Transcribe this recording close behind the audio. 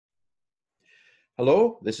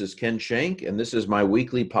Hello, this is Ken Shank, and this is my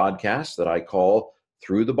weekly podcast that I call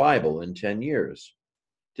Through the Bible in 10 Years.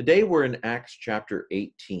 Today we're in Acts chapter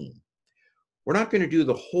 18. We're not going to do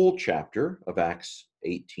the whole chapter of Acts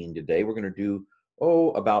 18 today. We're going to do,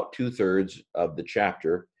 about two-thirds of the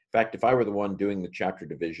chapter. In fact, if I were the one doing the chapter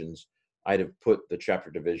divisions, I'd have put the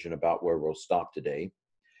chapter division about where we'll stop today.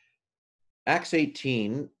 Acts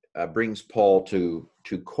 18 brings Paul to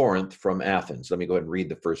Corinth from Athens. Let me go ahead and read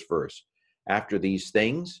the first verse. After these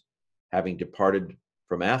things, having departed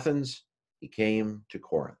from Athens, he came to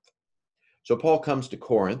Corinth. So Paul comes to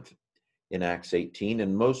Corinth in Acts 18,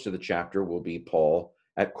 and most of the chapter will be Paul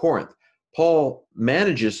at Corinth. Paul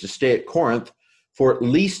manages to stay at Corinth for at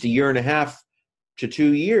least a year and a half to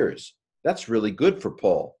 2 years. That's really good for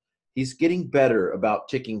Paul. He's getting better about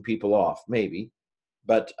ticking people off, maybe,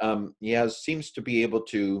 but he seems to be able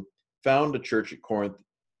to found a church at Corinth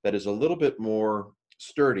that is a little bit more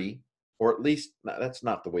sturdy, or at least that's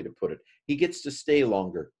not the way to put it. He gets to stay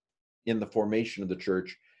longer in the formation of the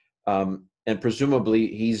church, and presumably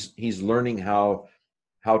he's learning how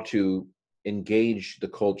to engage the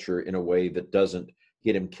culture in a way that doesn't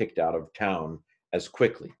get him kicked out of town as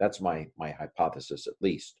quickly. That's my hypothesis, at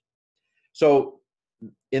least. So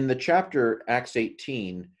in the chapter Acts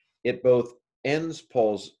 18, it both ends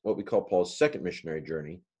what we call Paul's second missionary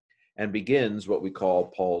journey and begins what we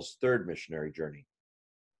call Paul's third missionary journey.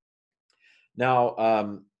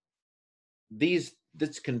 Now,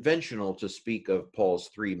 it's conventional to speak of Paul's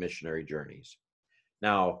three missionary journeys.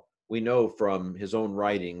 Now, we know from his own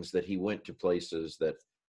writings that he went to places that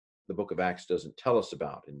the book of Acts doesn't tell us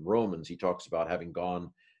about. In Romans, he talks about having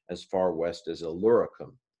gone as far west as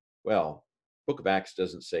Illyricum. Well, the book of Acts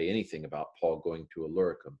doesn't say anything about Paul going to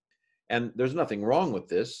Illyricum. And there's nothing wrong with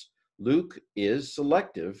this. Luke is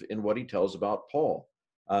selective in what he tells about Paul.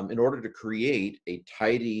 In order to create a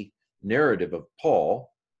tidy narrative of Paul,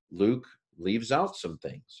 Luke leaves out some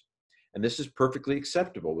things. And this is perfectly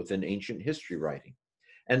acceptable within ancient history writing.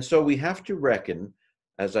 And so we have to reckon,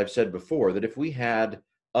 as I've said before, that if we had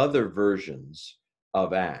other versions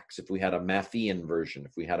of Acts, if we had a Matthean version,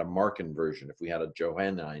 if we had a Markan version, if we had a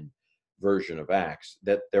Johannine version of Acts,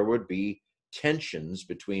 that there would be tensions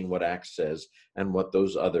between what Acts says and what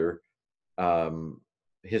those other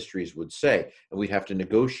histories would say. And we'd have to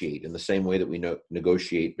negotiate in the same way that we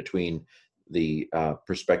negotiate between the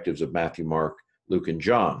perspectives of Matthew, Mark, Luke, and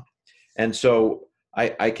John. And so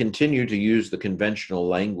I continue to use the conventional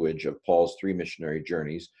language of Paul's three missionary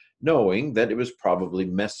journeys, knowing that it was probably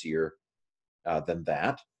messier than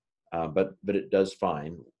that, but it does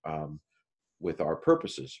fine with our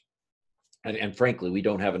purposes. And frankly, we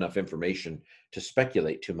don't have enough information to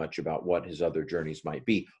speculate too much about what his other journeys might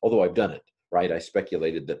be, although I've done it, right? I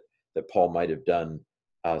speculated that Paul might have done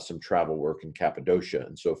some travel work in Cappadocia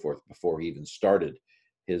and so forth before he even started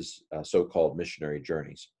his so-called missionary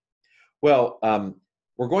journeys. Well,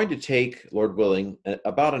 we're going to take, Lord willing,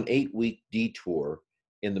 about an 8-week detour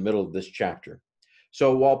in the middle of this chapter.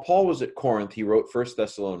 So while Paul was at Corinth, he wrote 1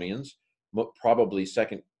 Thessalonians, probably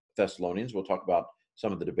 2 Thessalonians. We'll talk about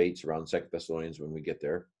some of the debates around 2 Thessalonians when we get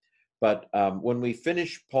there. But when we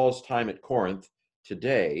finish Paul's time at Corinth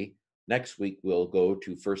today, next week we'll go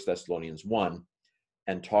to 1 Thessalonians 1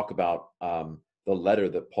 and talk about the letter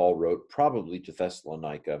that Paul wrote, probably to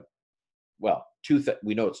Thessalonica. Well,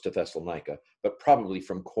 we know it's to Thessalonica, but probably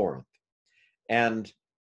from Corinth. And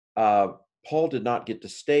Paul did not get to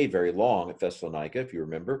stay very long at Thessalonica, if you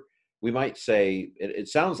remember. We might say, it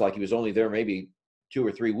sounds like he was only there maybe 2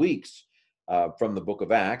 or 3 weeks from the book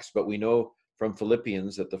of Acts, but we know from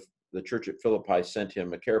Philippians that the church at Philippi sent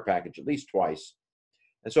him a care package at least twice.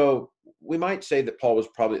 And so we might say that Paul was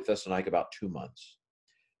probably at Thessalonica about 2 months.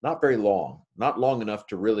 Not very long, not long enough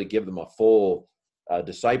to really give them a full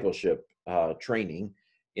discipleship training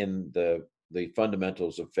in the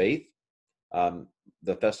fundamentals of faith.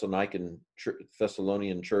 The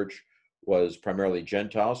Thessalonian church was primarily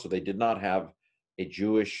Gentile, so they did not have a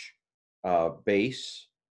Jewish base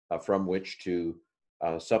from which to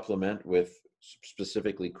supplement with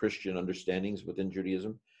specifically Christian understandings within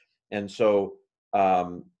Judaism. And so,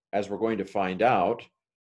 as we're going to find out,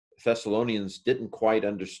 Thessalonians didn't quite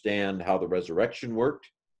understand how the resurrection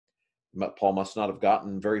worked. Paul must not have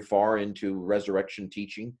gotten very far into resurrection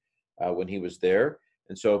teaching when he was there.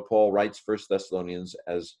 And so Paul writes 1 Thessalonians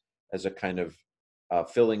as a kind of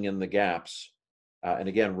filling in the gaps. And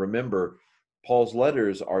again, remember, Paul's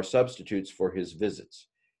letters are substitutes for his visits.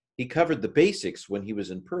 He covered the basics when he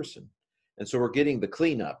was in person. And so we're getting the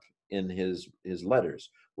cleanup in his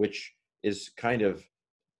letters, which is kind of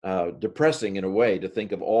depressing in a way to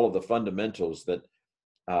think of all of the fundamentals that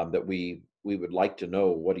we would like to know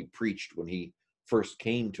what he preached when he first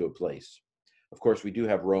came to a place. Of course, we do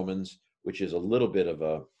have Romans, which is a little bit of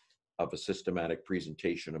a systematic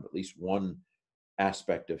presentation of at least one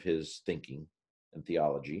aspect of his thinking and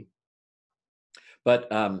theology. But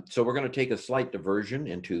so we're going to take a slight diversion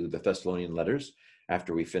into the Thessalonian letters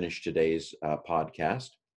after we finish today's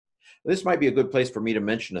podcast. This might be a good place for me to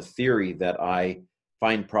mention a theory that I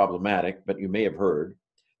find problematic, but you may have heard.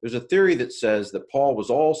 There's a theory that says that Paul was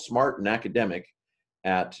all smart and academic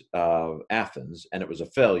at Athens, and it was a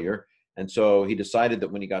failure. And so he decided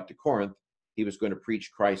that when he got to Corinth, he was going to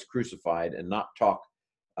preach Christ crucified and not talk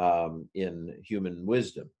in human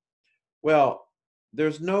wisdom. Well,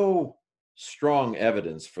 there's no strong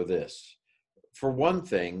evidence for this. For one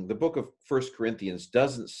thing, the book of 1 Corinthians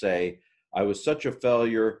doesn't say, I was such a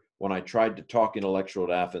failure when I tried to talk intellectual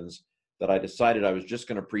at Athens that I decided I was just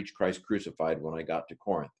going to preach Christ crucified when I got to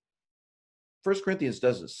Corinth. 1 Corinthians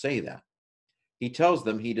doesn't say that. He tells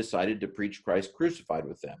them he decided to preach Christ crucified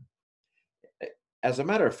with them. As a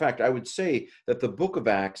matter of fact, I would say that the book of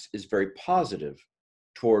Acts is very positive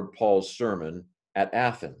toward Paul's sermon at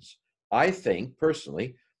Athens. I think,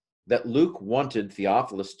 personally, that Luke wanted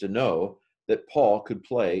Theophilus to know that Paul could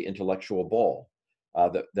play intellectual ball,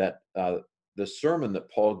 that the sermon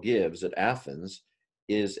that Paul gives at Athens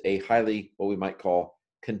is a highly, what we might call,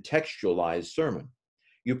 contextualized sermon.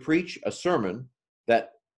 You preach a sermon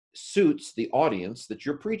that suits the audience that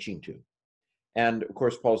you're preaching to. And of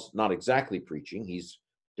course, Paul's not exactly preaching. He's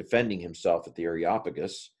defending himself at the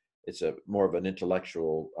Areopagus. It's a more of an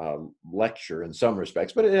intellectual lecture in some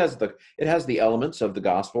respects, but it has the elements of the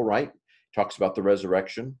gospel, right? Talks about the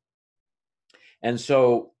resurrection. And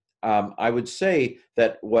so I would say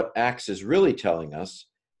that what Acts is really telling us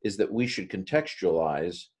is that we should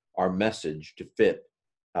contextualize our message to fit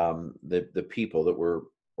the people that we're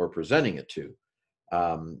presenting it to.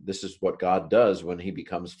 This is what God does when he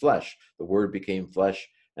becomes flesh. The word became flesh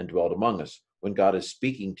and dwelt among us. When God is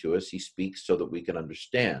speaking to us, he speaks so that we can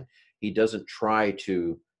understand. He doesn't try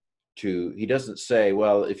he doesn't say,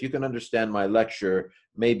 well, if you can understand my lecture,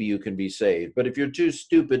 maybe you can be saved. But if you're too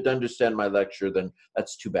stupid to understand my lecture, then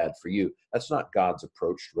that's too bad for you. That's not God's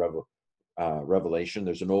approach to revelation.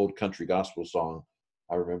 There's an old country gospel song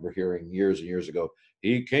I remember hearing years and years ago.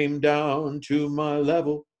 He came down to my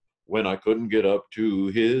level when I couldn't get up to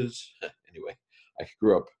his. Anyway, I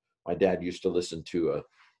grew up, my dad used to listen to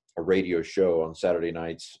a radio show on Saturday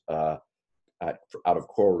nights out of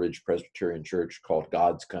Coral Ridge Presbyterian Church called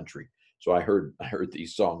God's Country. So I heard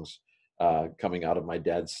these songs coming out of my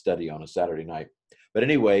dad's study on a Saturday night. But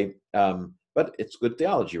anyway, but it's good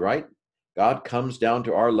theology, right? God comes down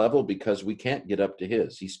to our level because we can't get up to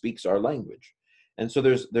his. He speaks our language. And so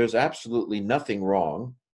there's absolutely nothing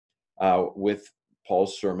wrong with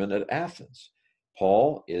Paul's sermon at Athens.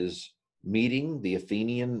 Paul is meeting the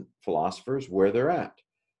Athenian philosophers where they're at.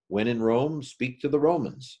 When in Rome, speak to the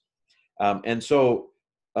Romans. And so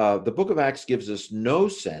the book of Acts gives us no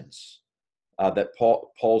sense that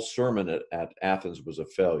Paul's sermon at Athens was a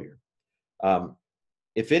failure.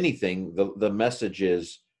 If anything, the message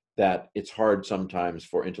is that it's hard sometimes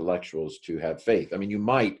for intellectuals to have faith. I mean, you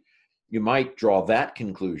might draw that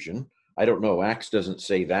conclusion. I don't know, Acts doesn't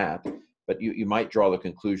say that, but you might draw the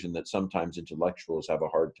conclusion that sometimes intellectuals have a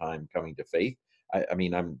hard time coming to faith. I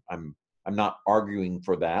mean, I'm not arguing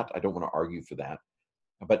for that. I don't want to argue for that.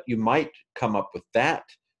 But you might come up with that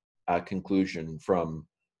conclusion from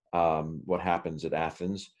what happens at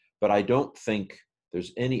Athens. But I don't think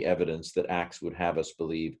there's any evidence that Acts would have us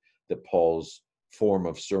believe that Paul's form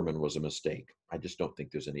of sermon was a mistake. I just don't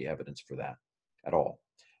think there's any evidence for that at all.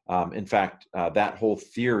 In fact, that whole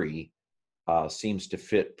theory seems to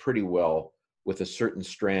fit pretty well with a certain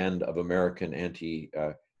strand of American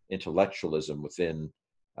anti-intellectualism within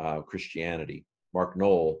Christianity. Mark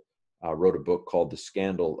Knoll wrote a book called The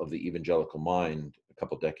Scandal of the Evangelical Mind a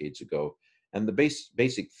couple decades ago. And the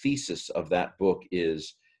basic thesis of that book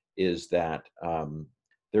is that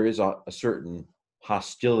there is a certain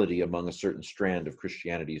hostility among a certain strand of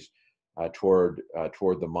Christianity's toward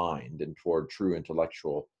the mind and toward true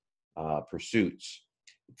intellectual pursuits.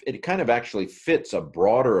 It kind of actually fits a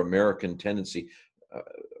broader American tendency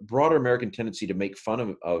to make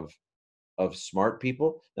fun of smart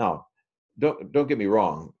people. Now, don't get me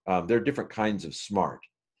wrong. There are different kinds of smart,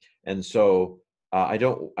 and so I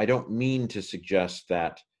don't mean to suggest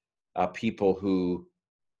that people who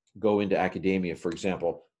go into academia, for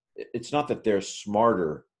example, it's not that they're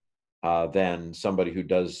smarter than somebody who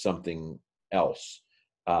does something else,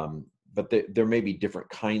 but there may be different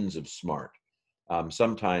kinds of smart.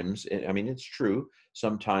 Sometimes, I mean, it's true.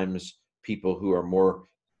 Sometimes people who are more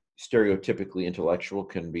stereotypically intellectual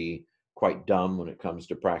can be quite dumb when it comes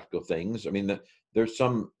to practical things. I mean, there's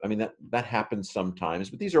some, I mean, that happens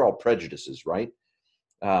sometimes, but these are all prejudices, right?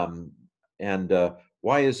 Um, and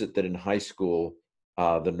why is it that in high school,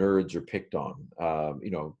 the nerds are picked on,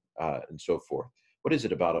 and so forth? What is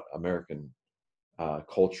it about American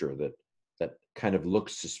culture that kind of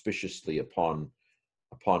looks suspiciously upon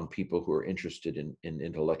people who are interested in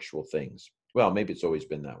intellectual things? Well, maybe it's always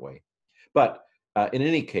been that way. But in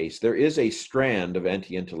any case, there is a strand of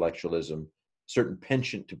anti-intellectualism, certain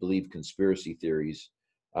penchant to believe conspiracy theories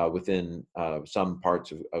within some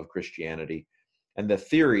parts of Christianity, and the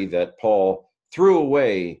theory that Paul threw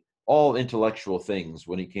away all intellectual things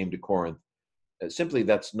when he came to Corinth. Simply,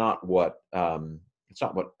 that's not what it's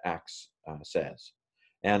not what Acts says,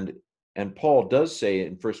 and Paul does say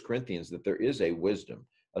in 1 Corinthians that there is a wisdom,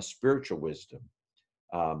 a spiritual wisdom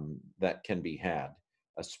that can be had,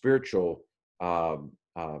 a spiritual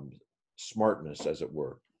smartness, as it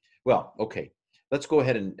were. Well, okay, let's go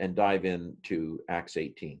ahead and dive into Acts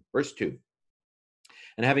 18, verse 2.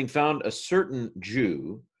 And having found a certain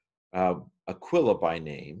Jew, Aquila by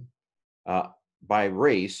name, by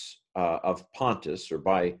race of Pontus, or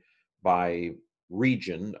by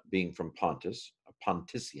region, being from Pontus, a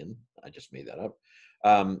Pontisian, I just made that up,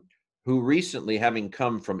 who recently having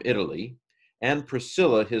come from Italy, and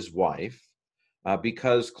Priscilla his wife,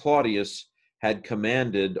 because Claudius had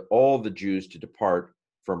commanded all the Jews to depart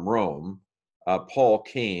from Rome, Paul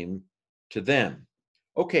came to them.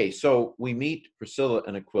 Okay, so we meet Priscilla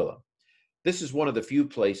and Aquila. This is one of the few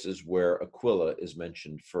places where Aquila is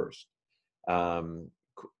mentioned first.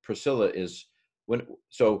 Priscilla is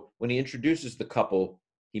when he introduces the couple,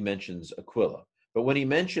 he mentions Aquila. But when he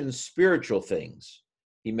mentions spiritual things,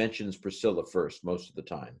 he mentions Priscilla first most of the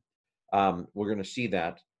time. We're going to see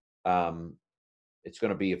that. It's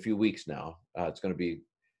going to be a few weeks now. It's going to be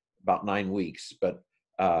about 9 weeks, but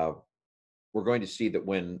we're going to see that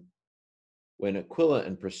when Aquila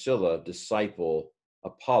and Priscilla disciple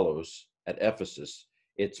Apollos at Ephesus,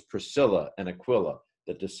 it's Priscilla and Aquila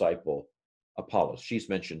that disciple Apollos. She's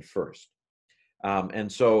mentioned first.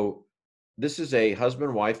 And so this is a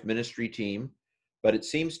husband-wife ministry team, but it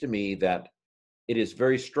seems to me that it is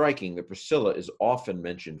very striking that Priscilla is often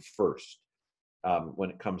mentioned first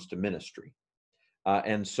when it comes to ministry.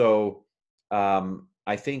 And so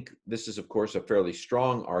I think this is, of course, a fairly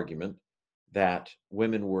strong argument that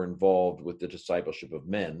women were involved with the discipleship of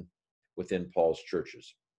men within Paul's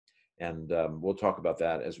churches. And we'll talk about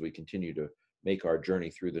that as we continue to make our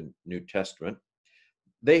journey through the New Testament.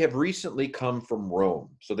 They have recently come from Rome,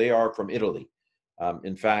 so they are from Italy.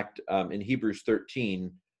 In fact, in Hebrews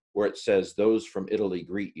 13, where it says, "Those from Italy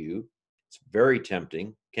greet you," it's very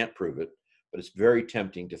tempting, can't prove it, but it's very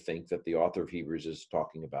tempting to think that the author of Hebrews is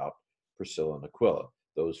talking about Priscilla and Aquila,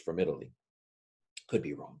 those from Italy. Could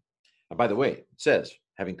be wrong. And by the way, it says,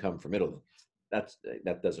 having come from Italy.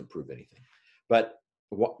 That doesn't prove anything. But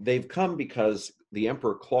they've come because the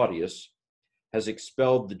Emperor Claudius has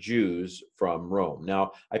expelled the Jews from Rome.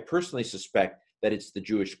 Now, I personally suspect that it's the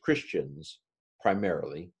Jewish Christians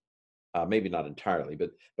primarily, maybe not entirely,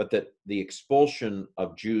 but that the expulsion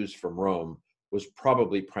of Jews from Rome was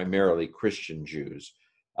probably primarily Christian Jews.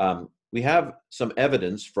 We have some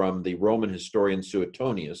evidence from the Roman historian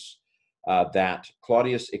Suetonius that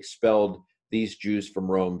Claudius expelled these Jews from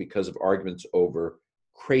Rome because of arguments over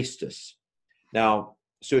Christus. Now,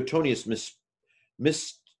 Suetonius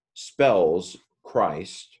misspells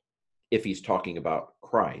Christ if he's talking about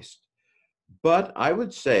Christ, but I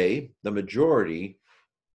would say the majority,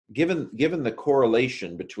 given the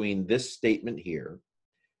correlation between this statement here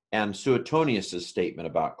and Suetonius's statement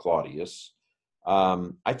about Claudius,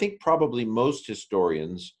 I think probably most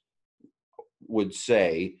historians would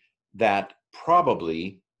say that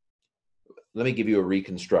probably, let me give you a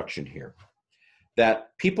reconstruction here,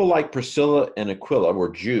 that people like Priscilla and Aquila were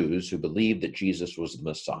Jews who believed that Jesus was the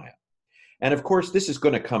Messiah. And of course, this is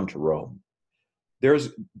going to come to Rome. There's,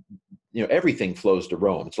 everything flows to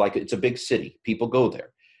Rome. It's like it's a big city. People go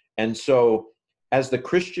there. And so as the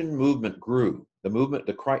Christian movement grew,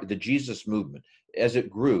 the Jesus movement, as it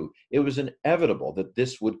grew, it was inevitable that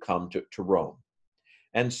this would come to Rome.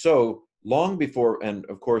 And so long before, and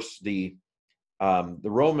of course, the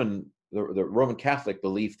Roman Catholic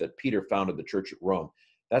belief that Peter founded the church at Rome,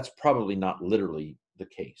 that's probably not literally the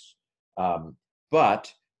case.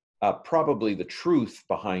 But probably the truth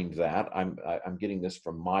behind that, I'm getting this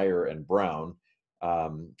from Meyer and Brown.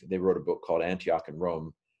 They wrote a book called Antioch and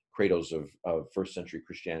Rome, Cradles of First Century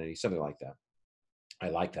Christianity, something like that. I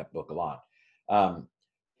like that book a lot.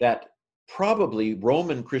 That probably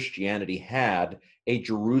Roman Christianity had a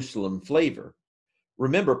Jerusalem flavor.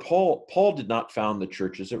 Remember, Paul did not found the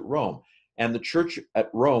churches at Rome. And the church at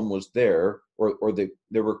Rome was there,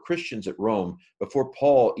 there were Christians at Rome before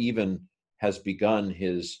Paul even has begun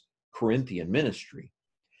his Corinthian ministry.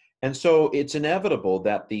 And so it's inevitable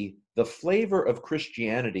that the flavor of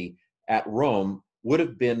Christianity at Rome would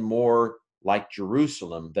have been more like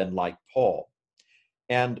Jerusalem than like Paul.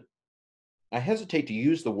 And I hesitate to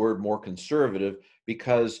use the word more conservative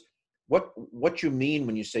because what you mean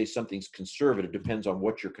when you say something's conservative depends on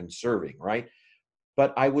what you're conserving, right?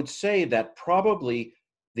 But I would say that probably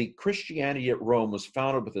the Christianity at Rome was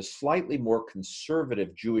founded with a slightly more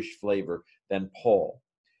conservative Jewish flavor than Paul.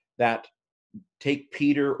 That, take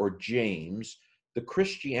Peter or James, the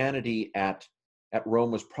Christianity at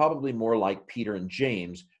Rome was probably more like Peter and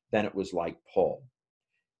James than it was like Paul.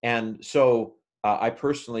 And so I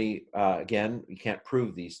personally, again, you can't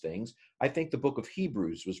prove these things. I think the book of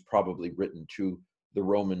Hebrews was probably written to the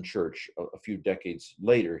Roman church a few decades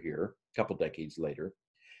later here, a couple decades later.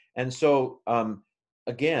 And so,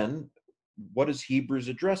 again, what is Hebrews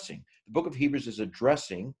addressing? The book of Hebrews is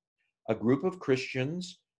addressing a group of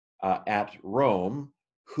Christians at Rome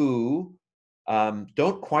who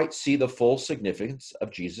don't quite see the full significance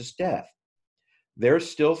of Jesus' death. They're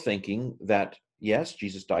still thinking that, yes,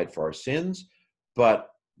 Jesus died for our sins, but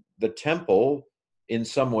the temple in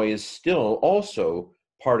some way is still also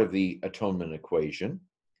part of the atonement equation.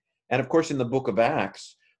 And of course, in the book of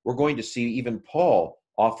Acts, we're going to see even Paul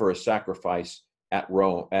offer a sacrifice at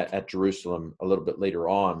Rome, at Jerusalem a little bit later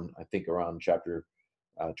on, I think around chapter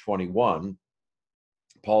 21,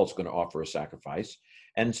 Paul's going to offer a sacrifice.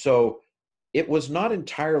 And so it was not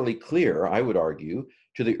entirely clear, I would argue,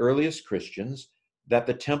 to the earliest Christians that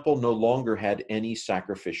the temple no longer had any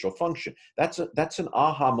sacrificial function. That's an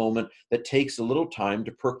aha moment that takes a little time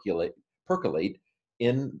to percolate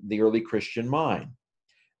in the early Christian mind.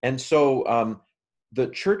 And so the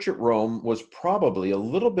church at Rome was probably a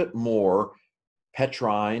little bit more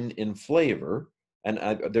Petrine in flavor. And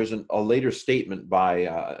there's a later statement by,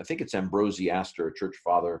 I think it's Ambrosiaster, a church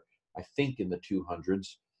father, I think in the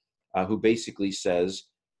 200s, who basically says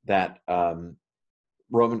that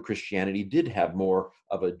Roman Christianity did have more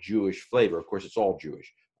of a Jewish flavor. Of course, it's all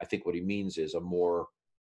Jewish. I think what he means is a more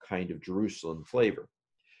kind of Jerusalem flavor.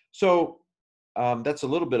 So that's a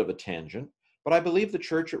little bit of a tangent, but I believe the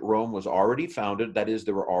church at Rome was already founded. That is,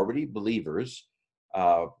 there were already believers,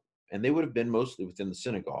 and they would have been mostly within the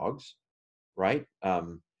synagogues, right?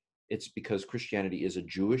 It's because Christianity is a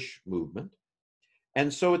Jewish movement.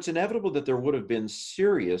 And so it's inevitable that there would have been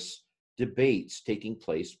serious debates taking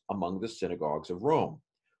place among the synagogues of Rome.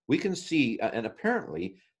 We can see, and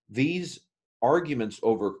apparently these arguments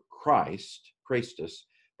over Christus,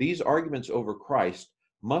 these arguments over Christ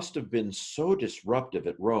must have been so disruptive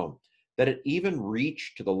at Rome that it even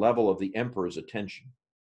reached to the level of the emperor's attention.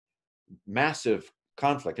 Massive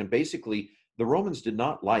conflict. And basically, the Romans did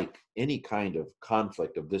not like any kind of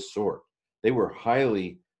conflict of this sort. They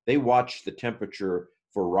watched the temperature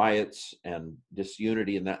for riots and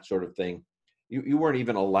disunity and that sort of thing. You weren't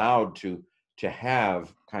even allowed to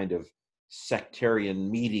have kind of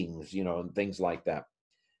sectarian meetings, and things like that.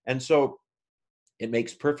 And so it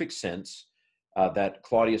makes perfect sense that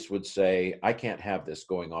Claudius would say, I can't have this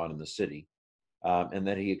going on in the city, and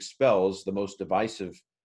that he expels the most divisive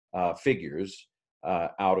figures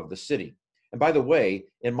out of the city. And by the way,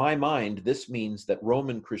 in my mind, this means that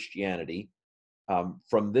Roman Christianity,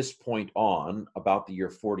 from this point on, about the year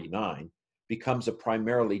 49, becomes a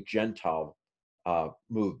primarily Gentile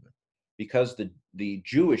movement. Because the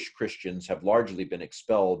Jewish Christians have largely been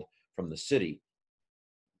expelled from the city,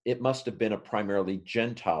 it must have been a primarily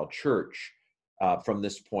Gentile church from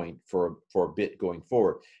this point for a bit going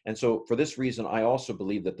forward. And so for this reason, I also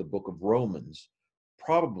believe that the book of Romans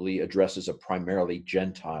probably addresses a primarily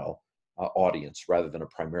Gentile audience rather than a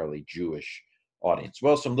primarily Jewish audience.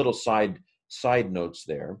 Well, some little side notes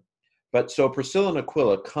there. But so Priscilla and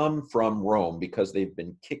Aquila come from Rome because they've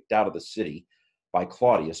been kicked out of the city by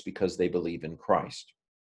Claudius because they believe in Christ.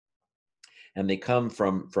 And they come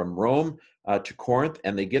from Rome to Corinth,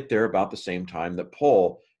 and they get there about the same time that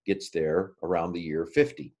Paul gets there, around the year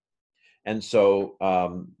 50. And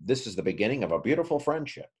so this is the beginning of a beautiful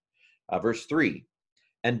friendship. Verse 3,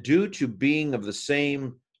 and due to being of the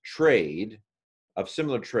same trade, of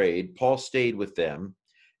similar trade, Paul stayed with them,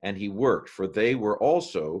 and he worked, for they were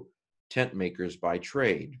also tent makers by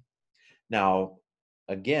trade. Now,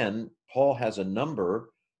 again, Paul has a number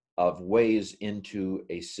of ways into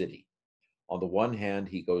a city. On the one hand,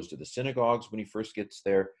 he goes to the synagogues when he first gets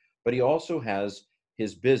there, but he also has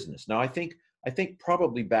his business. Now, I think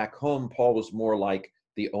probably back home, Paul was more like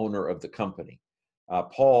the owner of the company.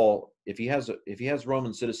 Paul, if he has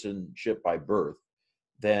Roman citizenship by birth,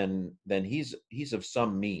 then he's of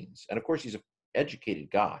some means. And of course, he's an educated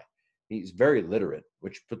guy. He's very literate,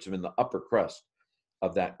 which puts him in the upper crust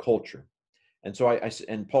of that culture. And so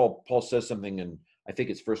and Paul says something, and I think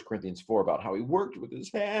it's 1 Corinthians 4 about how he worked with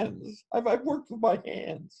his hands. I've worked with my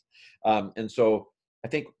hands. And so I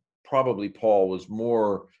think probably Paul was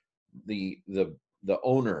more the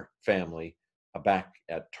owner family back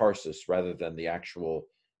at Tarsus rather than the actual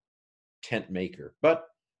tent maker. But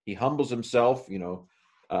he humbles himself,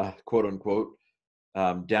 quote unquote,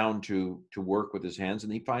 down to work with his hands,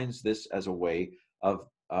 and he finds this as a way of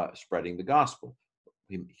spreading the gospel.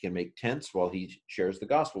 He can make tents while he shares the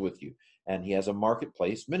gospel with you, and he has a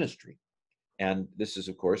marketplace ministry. And this is,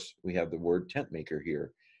 of course, we have the word tent maker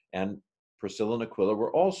here. And Priscilla and Aquila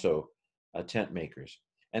were also tent makers.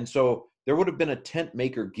 And so there would have been a tent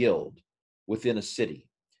maker guild within a city.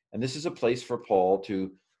 And this is a place for Paul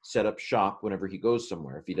to set up shop whenever he goes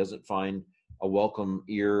somewhere. If he doesn't find a welcome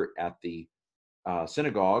ear at the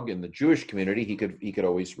synagogue in the Jewish community, he could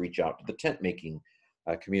always reach out to the tent making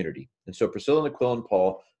community. And so Priscilla and Aquila and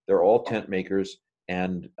Paul, they're all tent makers,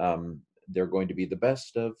 and they're going to be the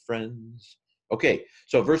best of friends. Okay,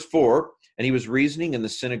 so verse 4, and he was reasoning in the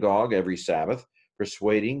synagogue every Sabbath,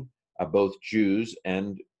 persuading both Jews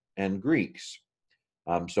and Greeks.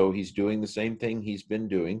 So he's doing the same thing he's been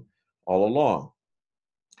doing all along.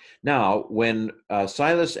 Now, when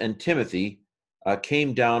Silas and Timothy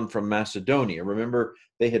came down from Macedonia, remember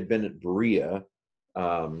they had been at Berea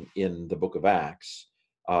in the book of Acts,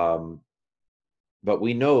 but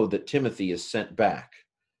we know that Timothy is sent back.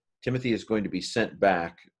 Timothy is going to be sent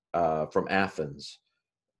back from Athens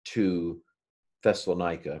to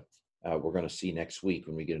Thessalonica. We're going to see next week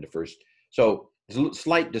when we get into first. So there's a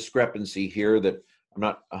slight discrepancy here that I'm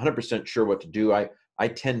not 100% sure what to do. I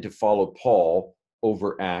tend to follow Paul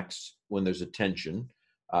over Acts when there's a tension,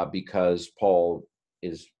 because Paul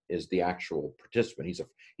is the actual participant.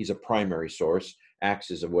 He's a primary source.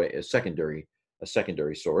 Acts is a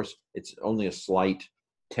secondary source. It's only a slight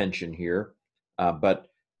tension here, but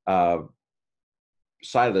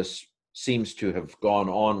Silas seems to have gone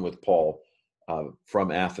on with Paul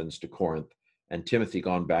from Athens to Corinth, and Timothy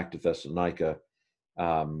gone back to Thessalonica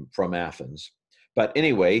from Athens. But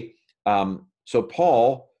anyway, so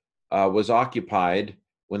Paul was occupied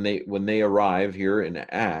when they arrive here in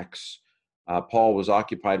Acts. Paul was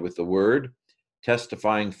occupied with the word,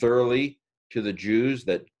 testifying thoroughly to the Jews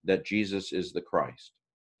that Jesus is the Christ.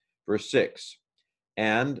 Verse 6,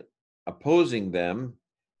 and opposing them,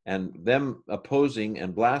 and them opposing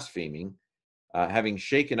and blaspheming, having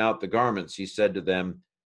shaken out the garments, he said to them,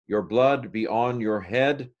 your blood be on your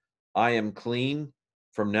head. I am clean.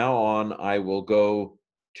 From now on, I will go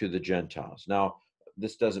to the Gentiles. Now,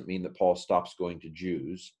 this doesn't mean that Paul stops going to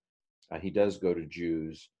Jews. He does go to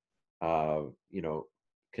Jews. That's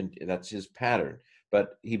his pattern.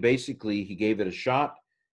 But he gave it a shot.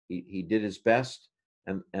 He did his best,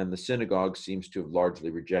 and the synagogue seems to have largely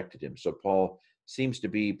rejected him. So Paul seems to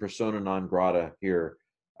be persona non grata here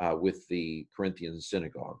with the Corinthian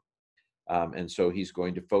synagogue. And so he's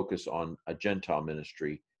going to focus on a Gentile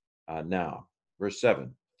ministry now. Verse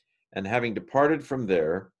 7, and having departed from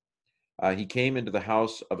there, he came into the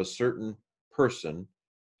house of a certain person,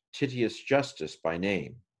 Titius Justus by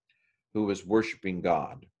name, who was worshiping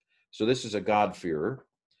God. So this is a God-fearer,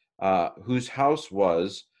 whose house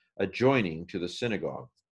was adjoining to the synagogue.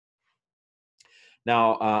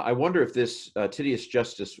 Now, I wonder if this Titius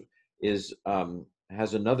Justus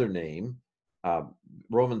has another name.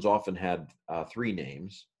 Romans often had 3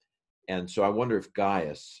 names. And so I wonder if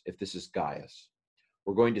this is Gaius.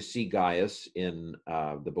 We're going to see Gaius in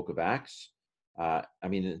the book of Acts.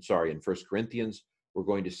 In 1 Corinthians. We're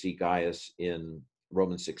going to see Gaius in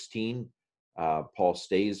Romans 16. Paul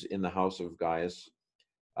stays in the house of Gaius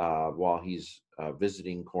while he's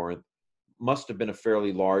visiting Corinth. Must have been a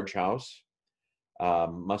fairly large house.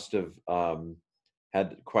 Must have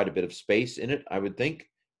had quite a bit of space in it, I would think.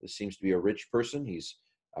 This seems to be a rich person. He's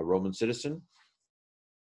a Roman citizen.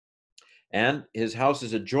 And his house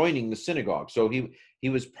is adjoining the synagogue. So he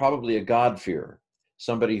was probably a God-fearer,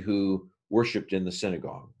 somebody who worshiped in the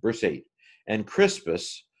synagogue. Verse 8, and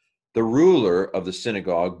Crispus, the ruler of the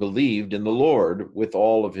synagogue, believed in the Lord with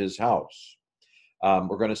all of his house.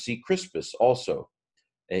 We're going to see Crispus also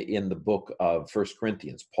in the book of 1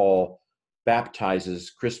 Corinthians. Paul baptizes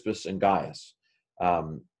Crispus and Gaius,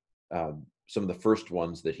 some of the first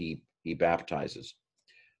ones that he baptizes.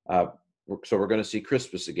 So we're going to see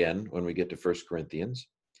Crispus again when we get to 1 Corinthians.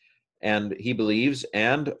 And he believes,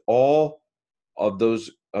 and all of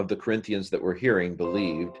the Corinthians that were hearing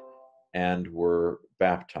believed and were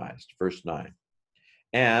baptized. Verse 9.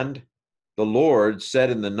 And The Lord said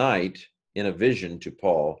in the night in a vision to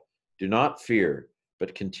Paul, "Do not fear,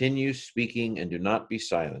 but continue speaking and do not be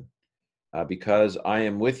silent, because I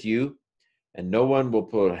am with you, and no one will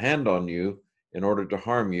put a hand on you in order to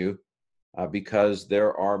harm you, because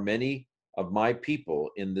there are many of my people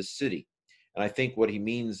in this city." And I think what he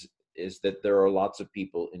means is that there are lots of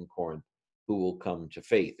people in Corinth who will come to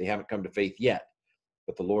faith. They haven't come to faith yet,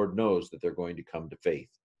 but the Lord knows that they're going to come to faith.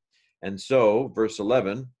 And so, verse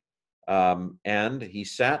 11, and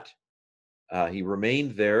he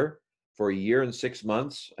remained there for a year and 6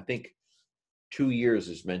 months. I think 2 years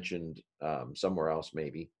is mentioned somewhere else,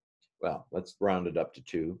 maybe. Well, let's round it up to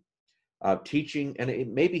 2. Teaching,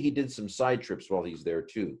 and maybe he did some side trips while he's there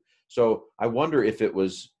too. So I wonder if it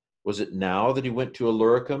was it now that he went to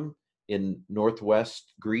Illyricum in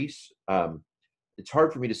northwest Greece? It's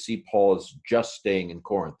hard for me to see Paul as just staying in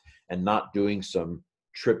Corinth and not doing some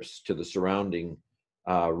trips to the surrounding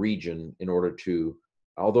region in order to,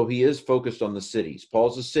 although he is focused on the cities.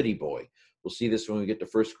 Paul's a city boy. We'll see this when we get to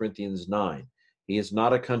 1 Corinthians 9. He is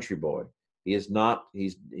not a country boy. He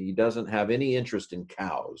doesn't have any interest in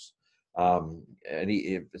cows. And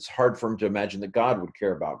it's hard for him to imagine that God would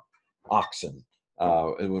care about oxen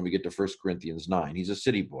when we get to 1 Corinthians 9. He's a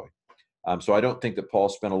city boy. So I don't think that Paul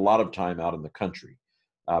spent a lot of time out in the country.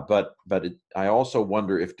 I also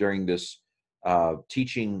wonder if during this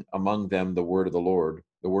teaching among them the word of the Lord,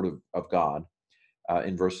 the word of God,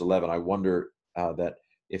 in verse 11, I wonder that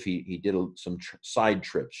if he did some side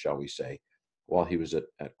trips, shall we say, while he was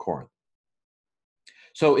at Corinth.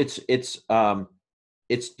 So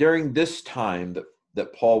it's during this time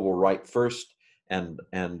that Paul will write 1st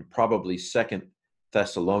and probably 2nd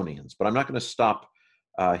Thessalonians. But I'm not going to stop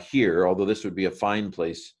here, although this would be a fine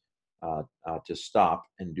place to stop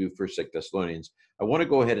and do 1st, 2nd Thessalonians. I want to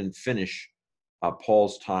go ahead and finish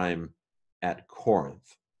Paul's time at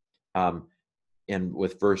Corinth, and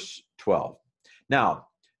with verse 12. Now,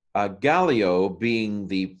 Gallio, being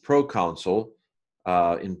the proconsul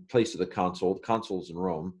in place of the consul, consul's in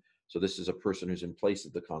Rome, so this is a person who's in place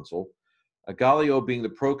of the consul. Gallio, being the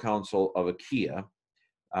proconsul of Achaia,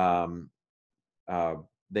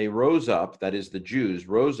 they rose up, that is, the Jews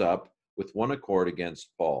rose up with one accord against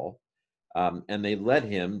Paul, and they led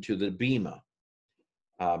him to the bema.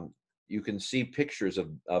 You can see pictures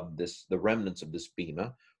of this, the remnants of this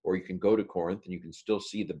bema, or you can go to Corinth and you can still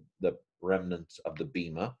see the remnants of the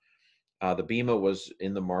bema. The bema was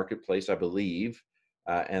in the marketplace, I believe,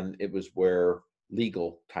 and it was where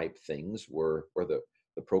legal type things were, where the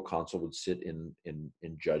proconsul would sit in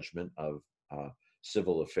judgment of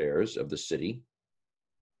civil affairs of the city.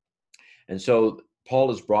 And so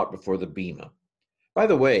Paul is brought before the bema. By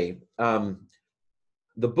the way, the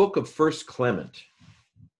book of First Clement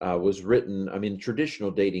was written, I mean,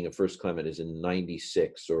 traditional dating of First Clement is in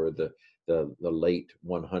 96 or the late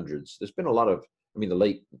 100s. There's been a lot of, the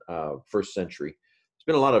late first century. There's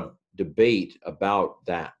been a lot of debate about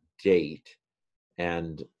that date.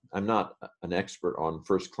 And I'm not an expert on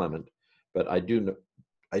First Clement, but I do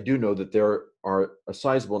know that there are a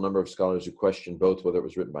sizable number of scholars who question both whether it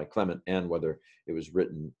was written by Clement and whether it was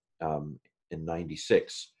written in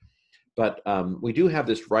 96. But we do have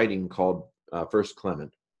this writing called First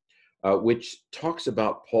Clement, which talks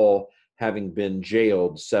about Paul having been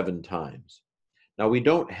jailed 7 times. Now, we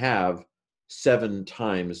don't have 7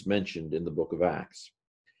 times mentioned in the book of Acts.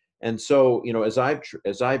 And so, as I've,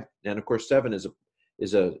 and of course, 7 is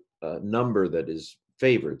a number that is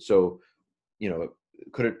favored. So,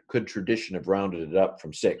 could tradition have rounded it up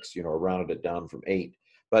from 6, or rounded it down from 8?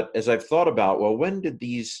 But as I've thought about, well, when did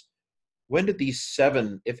these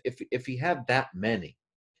 7, if he had that many,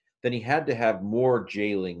 then he had to have more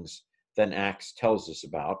jailings than Acts tells us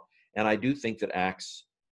about. And I do think that Acts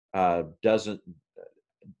doesn't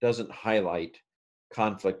highlight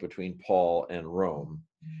conflict between Paul and Rome.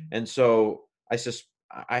 And so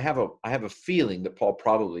I have a feeling that Paul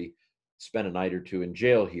probably spent a night or 2 in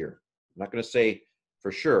jail here. I'm not going to say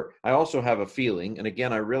for sure. I also have a feeling, and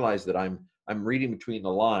again, I realize that I'm reading between the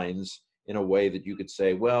lines in a way that you could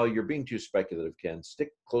say, well, you're being too speculative, Ken.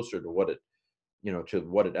 Stick closer to what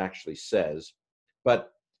it actually says.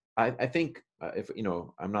 But I think if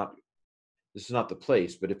I'm not, this is not the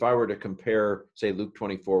place, but if I were to compare, say, Luke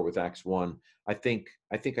 24 with Acts 1, I think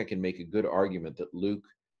I can make a good argument that Luke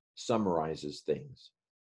summarizes things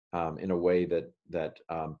in a way that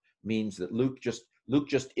means that Luke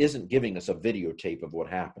just isn't giving us a videotape of what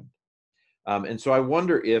happened. And so I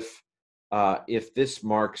wonder if this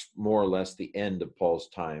marks more or less the end of Paul's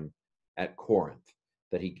time at Corinth,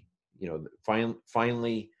 that he,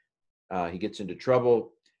 finally he gets into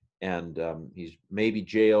trouble and he's maybe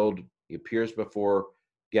jailed. He appears before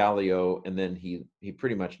Gallio, and then he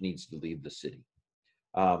pretty much needs to leave the city.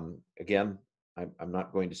 Again, I'm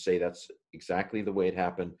not going to say that's exactly the way it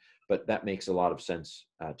happened, but that makes a lot of sense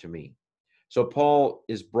to me. So Paul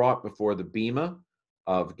is brought before the bema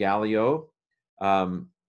of Gallio, and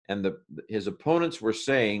his opponents were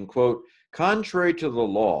saying, quote, contrary to the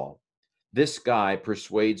law, this guy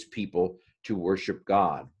persuades people to worship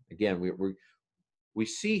God. Again, we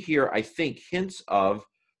see here, I think, hints of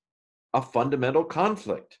a fundamental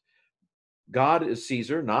conflict. God is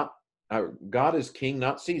Caesar, not God is king,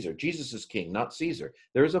 not Caesar. Jesus is king, not Caesar.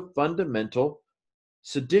 There is a fundamental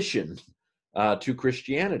sedition to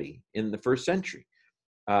Christianity in the first century.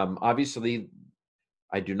 Obviously,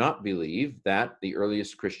 I do not believe that the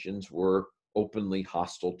earliest Christians were openly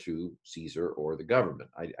hostile to Caesar or the government.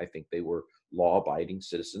 I think they were law-abiding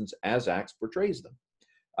citizens as Acts portrays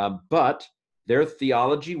them. But their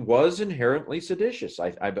theology was inherently seditious.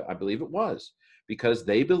 I believe it was, because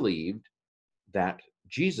they believed that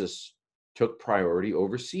Jesus took priority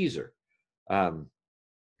over Caesar.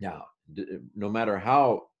 Now, no matter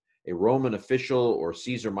how a Roman official or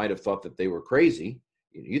Caesar might have thought that they were crazy,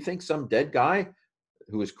 you think some dead guy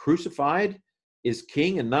who was crucified is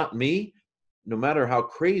king and not me? No matter how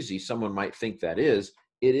crazy someone might think that is,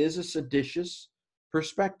 it is a seditious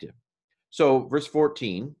perspective. So, verse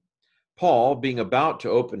 14, Paul, being about to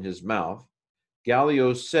open his mouth,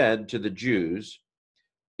 Gallio said to the Jews,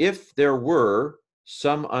 if there were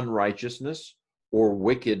some unrighteousness or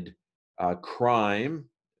wicked crime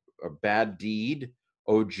or bad deed,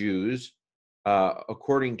 O Jews,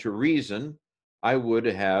 according to reason, I would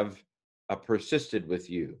have persisted with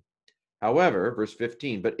you. However, verse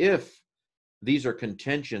 15, but if these are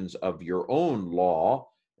contentions of your own law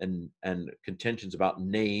and contentions about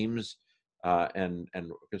names and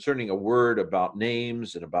concerning a word about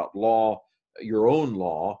names and about law, your own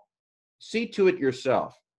law, see to it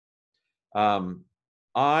yourself.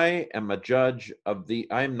 I am a judge of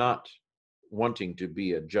I am not wanting to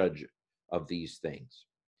be a judge of these things.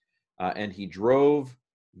 And he drove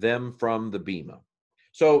them from the bema.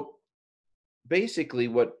 So basically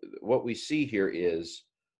what we see here is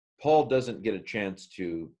Paul doesn't get a chance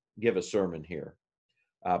to give a sermon here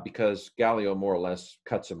because Gallio more or less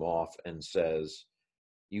cuts him off and says,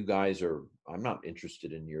 you guys I'm not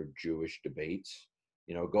interested in your Jewish debates.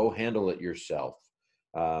 Go handle it yourself.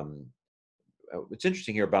 It's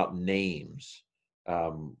interesting here about names,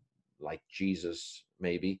 like Jesus,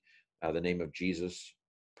 maybe the name of Jesus,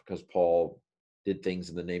 because Paul did things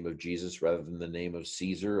in the name of Jesus rather than the name of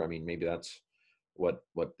Caesar. I mean, maybe that's what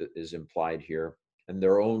is implied here, and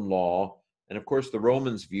their own law. And of course, the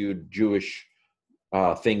Romans viewed Jewish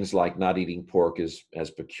things like not eating pork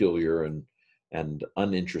as peculiar and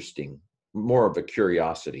uninteresting, more of a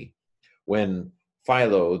curiosity. When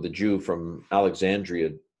Philo, the Jew from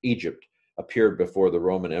Alexandria, Egypt, appeared before the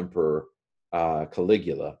Roman Emperor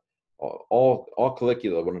Caligula, all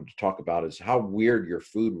Caligula wanted to talk about is how weird your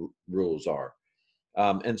food rules are.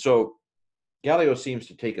 And so Gallio seems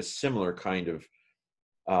to take a similar kind of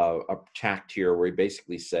tact here, where he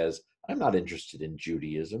basically says, I'm not interested in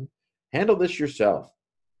Judaism. Handle this yourself.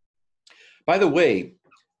 By the way,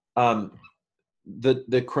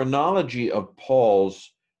 the chronology of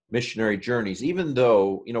Paul's missionary journeys, even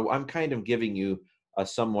though, I'm kind of giving you a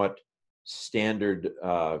somewhat standard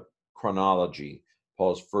chronology,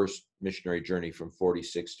 Paul's first missionary journey from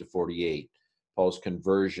 46 to 48, Paul's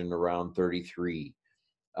conversion around 33,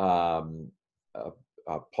 Paul's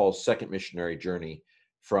second missionary journey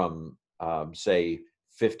from, say,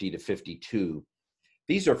 50 to 52.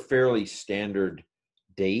 These are fairly standard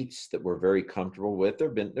dates that we're very comfortable with.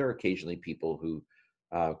 There are occasionally people who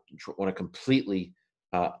want to completely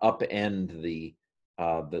upend the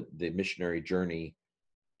missionary journey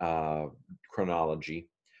chronology,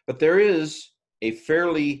 but there is a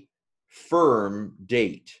fairly firm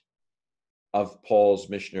date of Paul's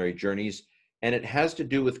missionary journeys, and it has to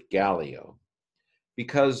do with Gallio,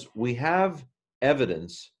 because we have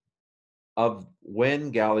evidence of when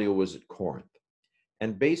Gallio was at Corinth.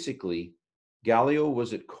 And basically, Gallio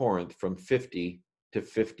was at Corinth from 50 to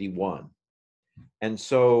 51. And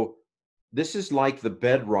so this is like the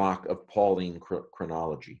bedrock of Pauline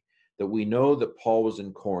chronology, that we know that Paul was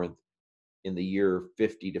in Corinth in the year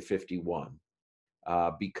 50 to 51,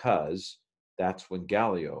 because that's when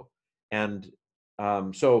Gallio. And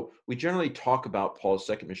so we generally talk about Paul's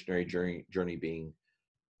second missionary journey being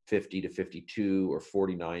 50 to 52 or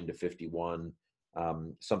 49 to 51,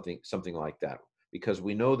 something like that, because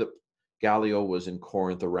we know that Gallio was in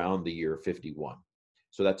Corinth around the year 51.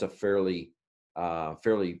 So that's a fairly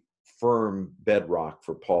firm bedrock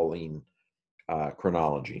for Pauline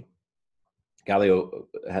chronology. Gallio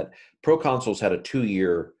had proconsuls had a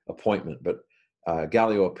 2-year appointment, but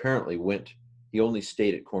Gallio apparently he only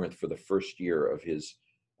stayed at Corinth for the first year of his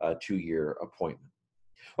 2-year appointment.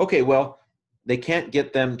 Okay, well, they can't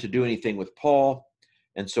get them to do anything with Paul,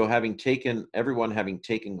 and so everyone having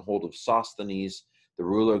taken hold of Sosthenes, the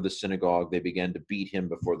ruler of the synagogue, they began to beat him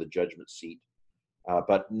before the judgment seat.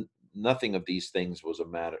 But nothing of these things was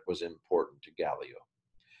important to Gallio.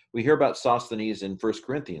 We hear about Sosthenes in 1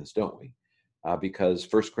 Corinthians, don't we? Because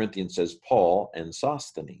 1 Corinthians says Paul and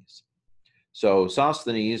Sosthenes. So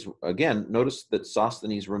Sosthenes, again, notice that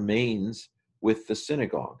Sosthenes remains with the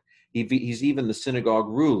synagogue. He's even the synagogue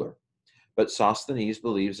ruler, but Sosthenes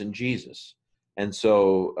believes in Jesus. And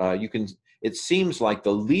so it seems like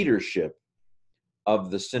the leadership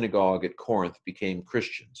of the synagogue at Corinth became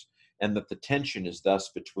Christians, and that the tension is thus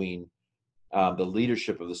between the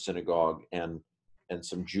leadership of the synagogue and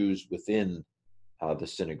some Jews within the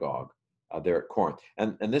synagogue there at Corinth.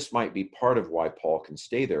 And this might be part of why Paul can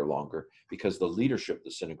stay there longer, because the leadership of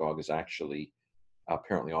the synagogue is actually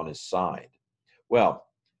apparently on his side. Well,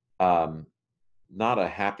 not a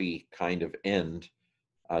happy kind of end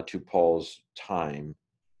to Paul's time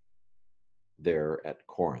there at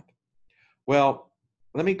Corinth. Well,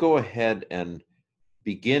 let me go ahead and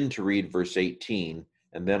begin to read verse 18,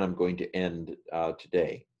 and then I'm going to end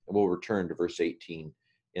today. And we'll return to verse 18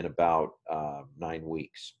 in about 9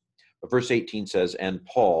 weeks. But verse 18 says, "And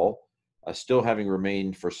Paul, still having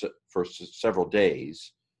remained for several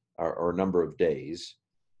days, or a number of days,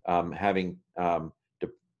 having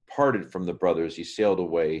departed from the brothers, he sailed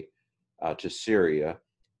away to Syria,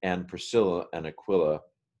 and Priscilla and Aquila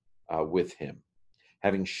with him,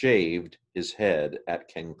 having shaved his head at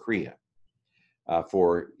Cenchrea,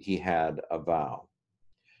 for he had a vow."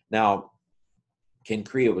 Now,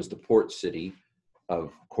 Cenchrea was the port city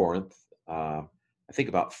of Corinth, I think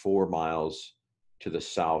about 4 miles to the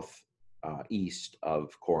south east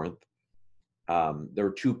of Corinth. There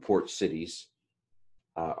were 2 port cities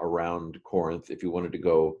around Corinth. If you wanted to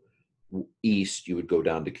go east, you would go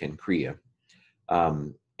down to Cenchrea.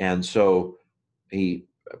 And so he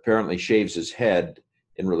apparently shaves his head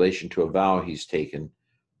in relation to a vow he's taken.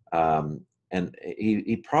 And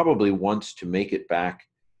he probably wants to make it back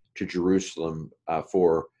to Jerusalem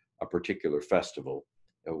for a particular festival,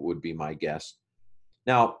 would be my guess.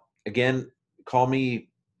 Now, again, call me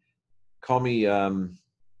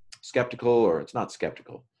skeptical, or it's not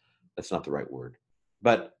skeptical. That's not the right word.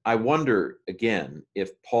 But I wonder, again,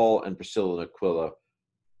 if Paul and Priscilla and Aquila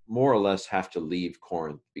more or less have to leave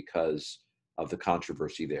Corinth because of the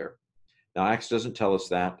controversy there. Now, Acts doesn't tell us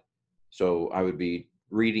that, so I would be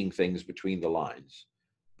reading things between the lines.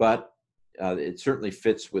 But it certainly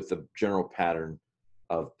fits with the general pattern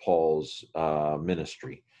of Paul's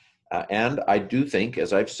ministry. And I do think,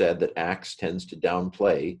 as I've said, that Acts tends to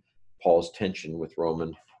downplay Paul's tension with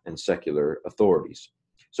Roman and secular authorities.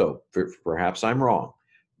 So perhaps I'm wrong,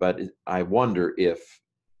 but I wonder if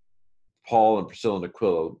Paul and Priscilla and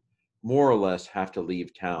Aquila more or less have to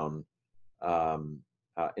leave town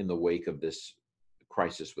in the wake of this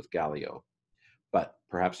crisis with Gallio. But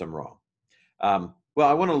perhaps I'm wrong. Well,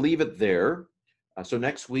 I want to leave it there. So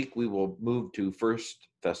next week we will move to 1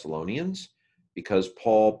 Thessalonians, because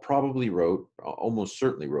Paul probably almost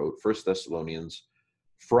certainly wrote 1 Thessalonians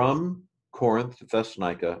from Corinth to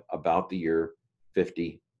Thessalonica about the year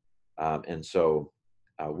 50. And so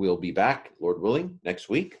we'll be back, Lord willing, next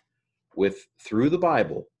week with Through the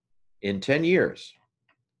Bible in 10 years.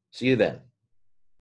 See you then.